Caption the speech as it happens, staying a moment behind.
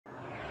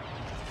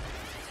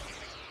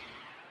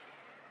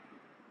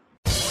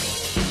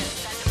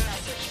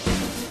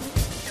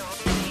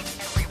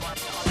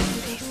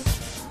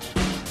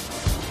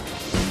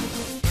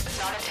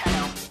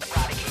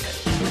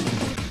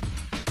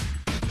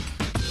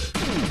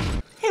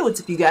Hey, what's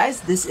up you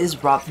guys? This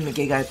is Rob from the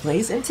Gay Guy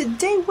Plays, and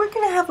today we're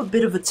gonna have a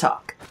bit of a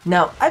talk.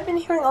 Now, I've been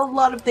hearing a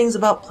lot of things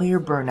about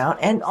player burnout,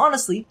 and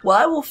honestly, while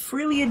I will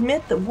freely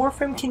admit that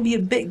Warframe can be a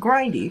bit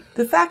grindy,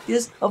 the fact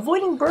is,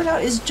 avoiding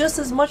burnout is just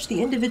as much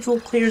the individual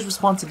player's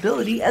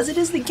responsibility as it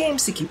is the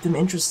game's to keep them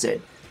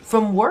interested.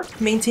 From work,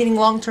 maintaining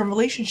long-term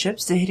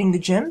relationships, to hitting the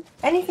gym,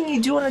 anything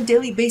you do on a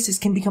daily basis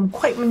can become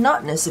quite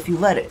monotonous if you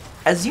let it.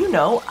 As you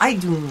know, I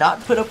do not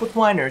put up with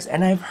whiners,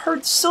 and I've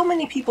heard so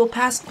many people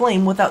pass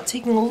blame without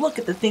taking a look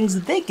at the things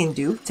that they can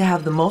do to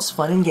have the most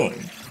fun in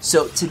game.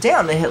 So today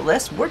on the hit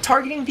list, we're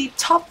targeting the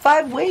top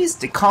 5 ways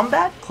to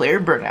combat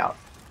player burnout.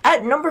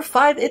 At number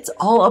 5, it's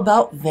all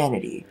about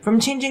vanity.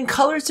 From changing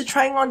colors to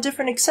trying on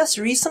different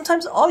accessories,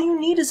 sometimes all you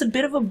need is a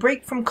bit of a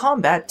break from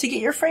combat to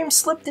get your frame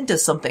slipped into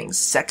something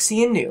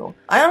sexy and new.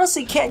 I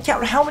honestly can't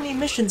count how many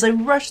missions I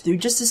rushed through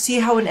just to see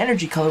how an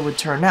energy color would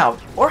turn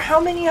out, or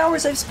how many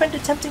hours I've spent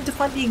attempting to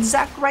find the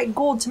exact right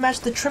gold to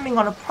match the trimming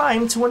on a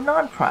prime to a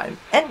non-prime.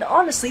 And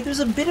honestly, there's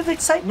a bit of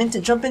excitement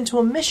to jump into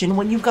a mission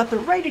when you've got the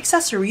right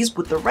accessories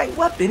with the right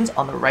weapons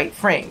on the right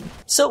frame.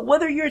 So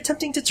whether you're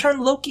attempting to turn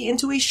Loki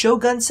into a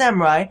Shogun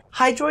Samurai,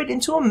 Hydroid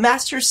into a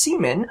Master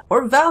Seaman,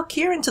 or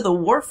Valkyr into the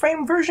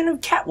Warframe version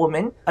of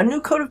Catwoman, a new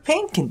coat of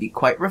paint can be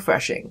quite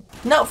refreshing.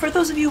 Now, for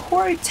those of you who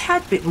are a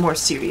tad bit more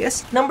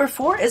serious, number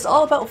 4 is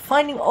all about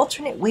finding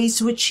alternate ways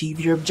to achieve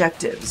your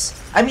objectives.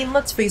 I mean,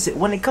 let's face it,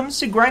 when it comes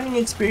to grinding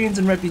experience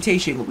and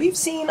reputation, we've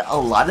seen a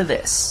lot of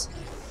this.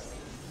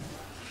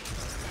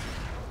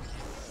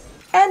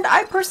 And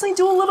I personally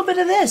do a little bit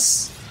of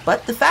this.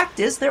 But the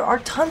fact is, there are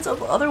tons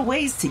of other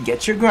ways to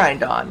get your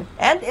grind on.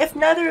 And if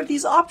neither of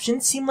these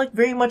options seem like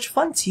very much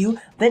fun to you,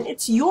 then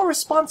it's your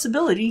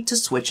responsibility to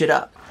switch it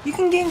up. You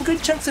can gain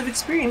good chunks of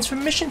experience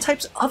from mission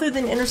types other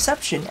than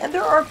interception, and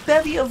there are a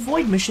bevy of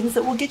void missions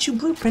that will get you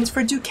blueprints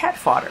for Ducat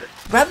fodder.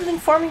 Rather than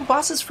farming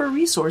bosses for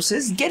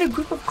resources, get a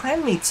group of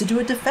clanmates to do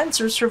a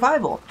defense or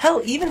survival. Hell,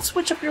 even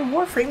switch up your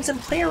warframes and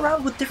play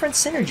around with different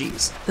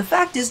synergies. The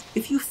fact is,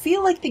 if you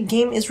feel like the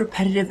game is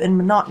repetitive and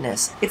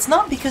monotonous, it's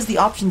not because the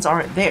options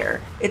aren't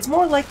there. It's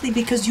more likely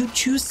because you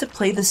choose to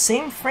play the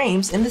same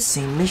frames in the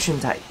same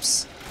mission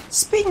types.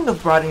 Speaking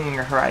of broadening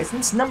your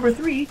horizons, number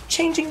 3,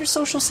 changing your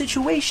social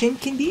situation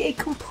can be a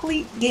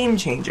complete game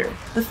changer.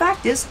 The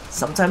fact is,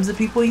 sometimes the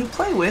people you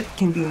play with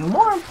can be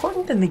more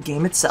important than the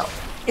game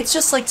itself. It's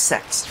just like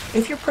sex.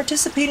 If you're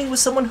participating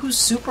with someone who's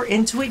super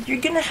into it, you're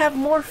gonna have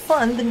more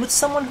fun than with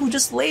someone who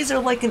just lays there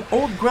like an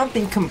old grump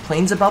and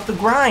complains about the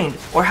grind,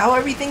 or how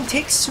everything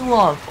takes too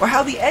long, or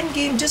how the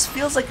endgame just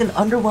feels like an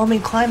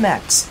underwhelming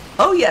climax.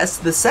 Oh yes,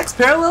 the sex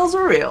parallels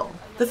are real.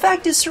 The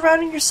fact is,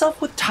 surrounding yourself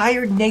with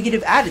tired,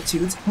 negative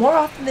attitudes more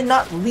often than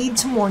not lead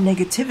to more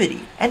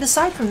negativity. And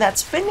aside from that,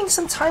 spending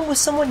some time with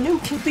someone new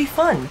can be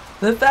fun.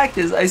 The fact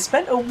is, I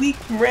spent a week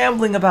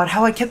rambling about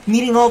how I kept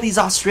meeting all these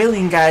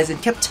Australian guys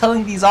and kept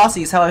telling these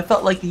Aussies how I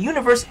felt like the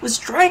universe was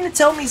trying to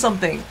tell me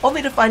something,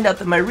 only to find out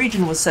that my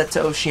region was set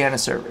to Oceania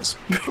servers.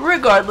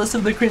 Regardless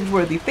of the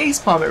cringeworthy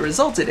facepalm it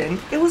resulted in,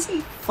 it was a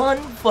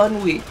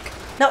fun week.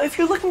 Now, if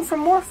you're looking for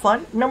more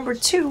fun, number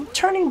 2,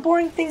 turning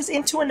boring things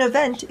into an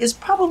event is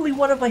probably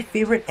one of my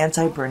favorite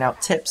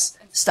anti-burnout tips.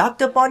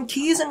 Stocked up on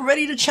keys and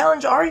ready to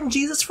challenge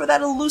RNGesus for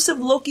that elusive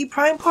Loki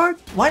Prime part?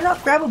 Why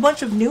not grab a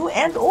bunch of new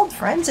and old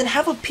friends and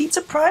have a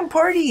pizza Prime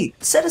party?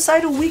 Set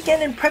aside a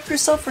weekend and prep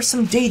yourself for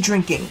some day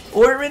drinking.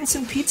 Order in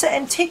some pizza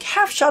and take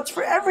half shots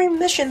for every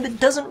mission that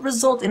doesn't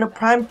result in a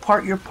Prime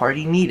part your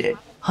party needed.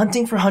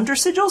 Hunting for hunter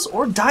sigils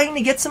or dying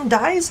to get some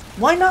dies?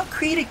 Why not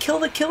create a kill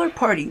the killer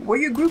party where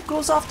your group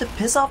goes off to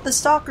piss off the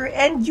stalker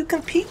and you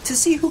compete to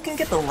see who can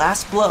get the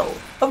last blow?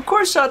 Of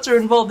course shots are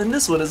involved in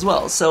this one as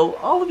well, so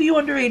all of you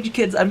underage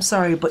kids, I'm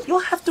sorry, but you'll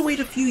have to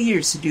wait a few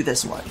years to do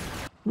this one.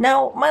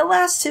 Now, my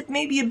last tip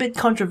may be a bit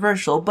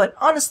controversial, but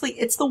honestly,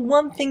 it's the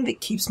one thing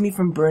that keeps me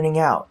from burning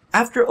out.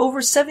 After over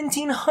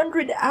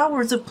 1,700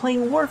 hours of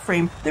playing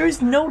Warframe, there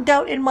is no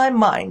doubt in my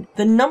mind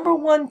the number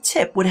 1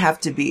 tip would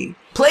have to be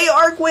play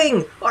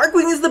Archwing!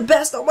 Archwing is the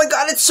best! Oh my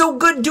god, it's so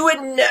good! Do it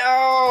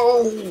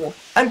now!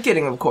 I'm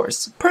kidding, of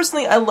course.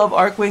 Personally, I love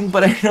Archwing,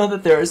 but I know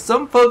that there are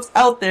some folks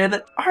out there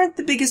that aren't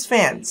the biggest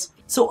fans.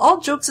 So all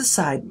jokes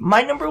aside,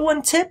 my number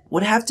 1 tip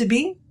would have to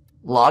be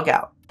log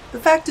out. The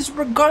fact is,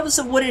 regardless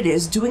of what it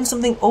is, doing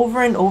something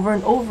over and over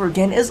and over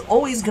again is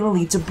always going to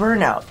lead to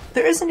burnout.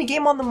 There isn't a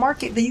game on the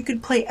market that you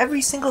could play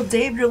every single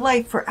day of your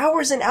life for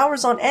hours and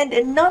hours on end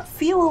and not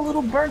feel a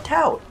little burnt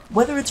out.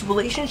 Whether it's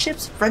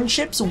relationships,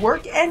 friendships,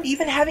 work, and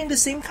even having the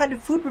same kind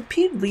of food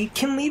repeatedly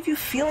can leave you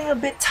feeling a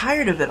bit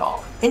tired of it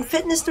all. In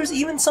fitness, there's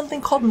even something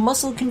called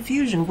muscle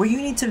confusion, where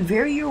you need to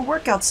vary your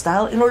workout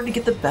style in order to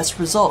get the best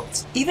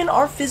results. Even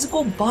our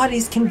physical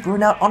bodies can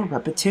burn out on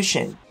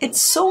repetition.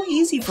 It's so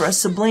easy for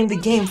us to blame the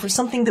game for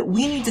something that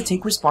we need to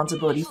take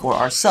responsibility for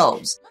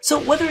ourselves.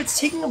 So whether it's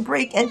taking a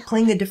break and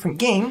playing a different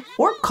game,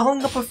 or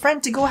calling up a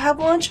friend to go have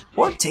lunch,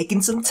 or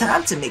taking some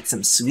time to make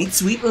some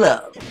sweet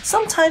love,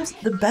 sometimes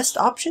the best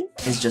option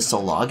is just to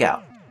log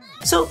out.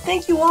 So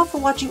thank you all for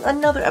watching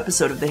another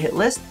episode of The Hit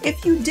List.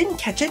 If you didn't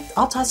catch it,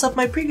 I'll toss up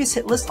my previous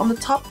hit list on the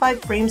top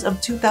 5 frames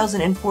of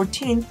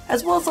 2014,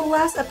 as well as the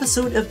last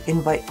episode of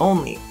Invite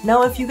Only.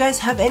 Now if you guys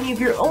have any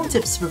of your own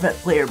tips to prevent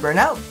player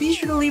burnout, be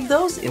sure to leave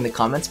those in the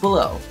comments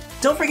below.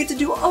 Don't forget to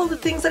do all of the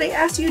things that I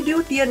asked you to do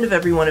at the end of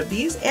every one of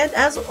these, and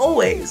as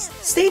always,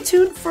 stay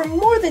tuned for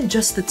more than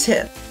just the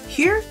tip,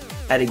 here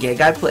at A Gay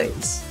Guy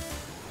Plays.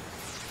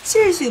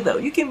 Seriously though,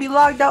 you can be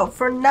logged out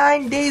for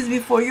 9 days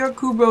before your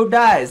Kubro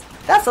dies.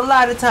 That's a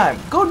lot of time.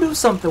 Go do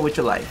something with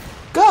your life.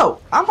 Go!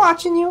 I'm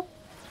watching you.